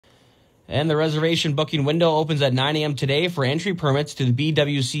And the reservation booking window opens at 9 a.m. today for entry permits to the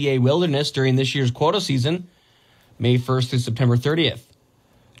BWCA Wilderness during this year's quota season, May 1st through September 30th.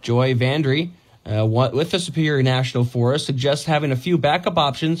 Joy Vandry, with the Superior National Forest, suggests having a few backup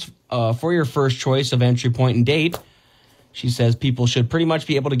options for your first choice of entry point and date. She says people should pretty much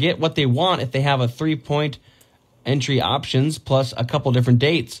be able to get what they want if they have a 3-point entry options plus a couple different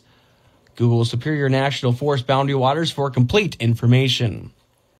dates. Google Superior National Forest Boundary Waters for complete information.